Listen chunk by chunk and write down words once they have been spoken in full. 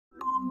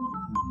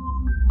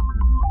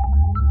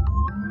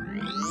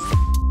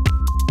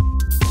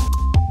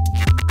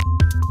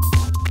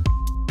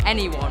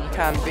anyone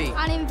can be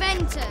an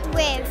inventor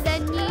with the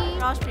new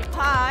Raspberry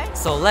Pi.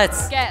 So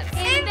let's get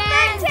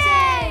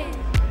inventing!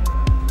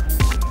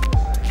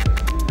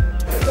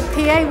 At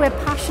PA,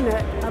 we're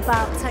passionate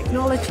about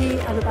technology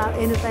and about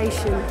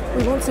innovation.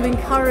 We want to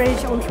encourage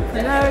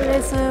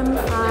entrepreneurialism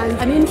and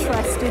an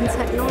interest in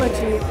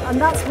technology, and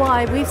that's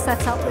why we've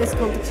set up this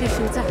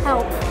competition to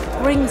help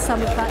bring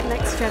some of that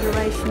next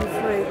generation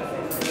through.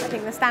 I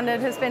think the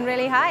standard has been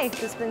really high.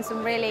 There's been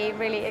some really,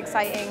 really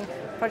exciting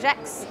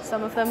projects.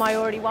 Some of them I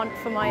already want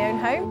for my own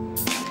home.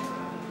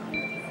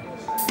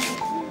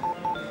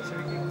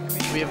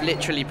 We have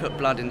literally put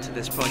blood into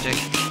this project.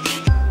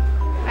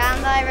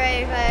 Round-Eye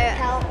Robo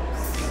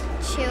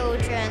helps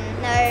children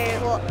know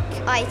what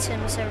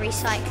items are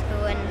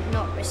recyclable and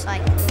not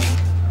recyclable.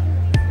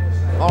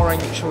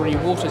 Orange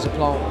re-waters a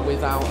plant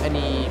without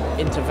any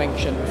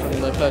intervention from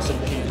the person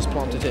whose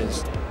plant it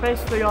is.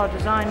 Basically our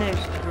design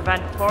is to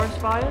prevent forest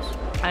fires,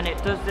 and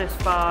it does this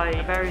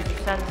by various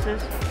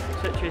sensors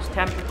such as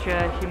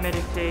temperature,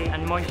 humidity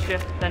and moisture.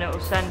 Then it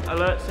will send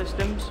alert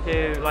systems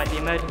to like the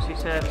emergency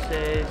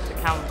services, the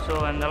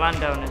council and the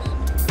landowners.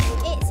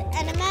 It's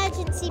an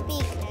emergency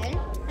beacon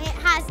and it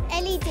has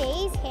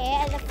LEDs here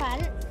at the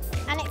front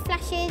and it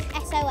flashes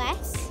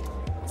SOS,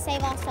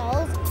 save our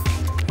souls.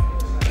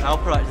 Our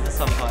product is the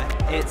Sun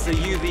Pi. It's a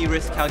UV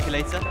risk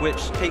calculator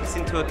which takes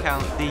into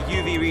account the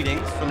UV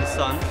readings from the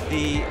sun,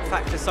 the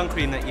factor sun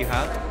cream that you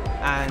have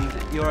and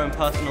your own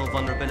personal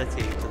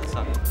vulnerability to the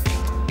sun.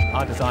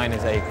 Our design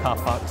is a car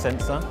park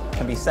sensor. It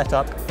can be set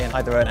up in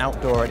either an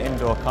outdoor or an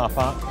indoor car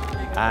park,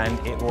 and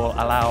it will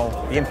allow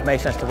the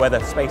information as to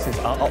whether spaces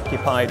are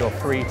occupied or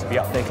free to be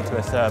updated to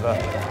a server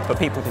for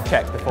people to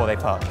check before they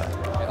park there.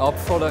 Our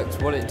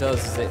product, what it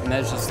does is it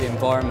measures the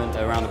environment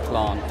around a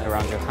plant,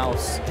 around your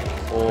house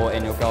or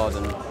in your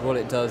garden. What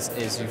it does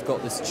is you've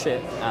got this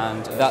chip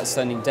and that's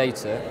sending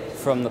data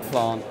from the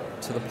plant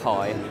to the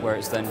Pi, where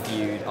it's then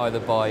viewed either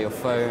by your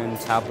phone,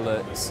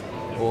 tablets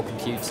or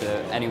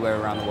computer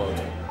anywhere around the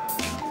world.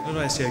 When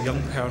I see a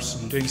young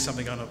person doing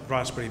something on a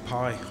Raspberry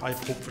Pi, I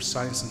have hope for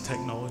science and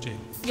technology.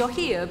 You're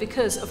here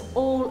because of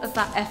all of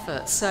that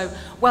effort, so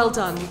well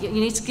done. You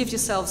need to give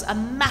yourselves a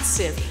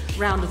massive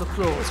round of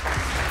applause.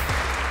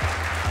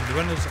 And the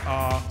winners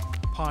are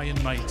Pi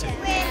and Mighty.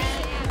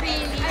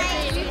 Really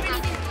happy.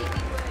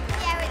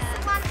 Yeah,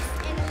 it's once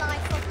in a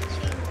life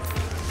opportunity.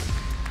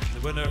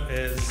 The winner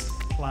is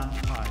Plant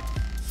Pi.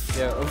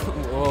 Yeah,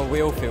 well,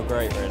 we all feel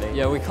great really.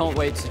 Yeah, we can't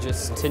wait to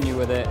just continue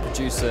with it,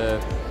 produce a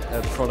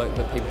product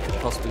that people could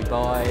possibly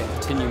buy,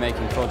 continue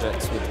making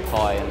projects with the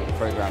Pi and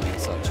programming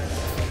and such.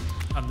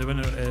 And the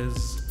winner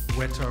is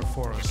Wetter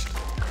Forest.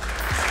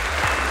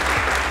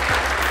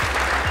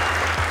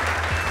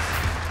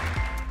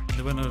 And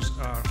the winners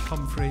are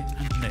Humphrey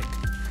and Nick.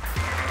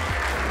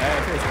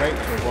 It feels great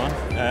to have won.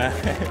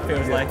 It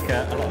feels like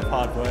a lot of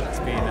hard work's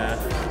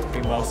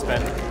been well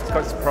spent. It's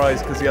quite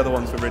surprised because the other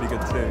ones were really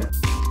good too.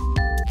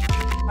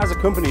 As a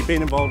company,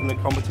 being involved in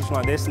a competition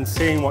like this and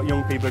seeing what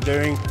young people are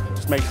doing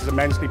just makes us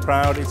immensely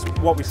proud. It's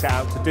what we set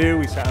out to do.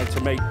 We set out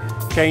to make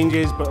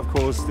changes, but of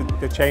course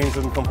the change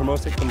doesn't come from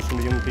us, it comes from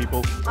the young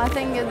people. I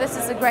think this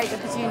is a great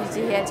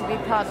opportunity here to be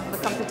part of the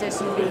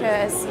competition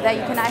because there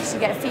you can actually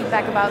get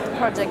feedback about the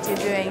project you're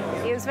doing.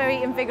 It was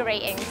very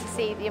invigorating to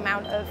see the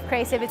amount of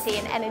creativity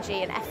and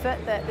energy and effort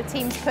that the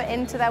teams put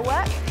into their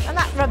work, and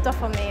that rubbed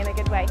off on me in a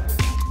good way.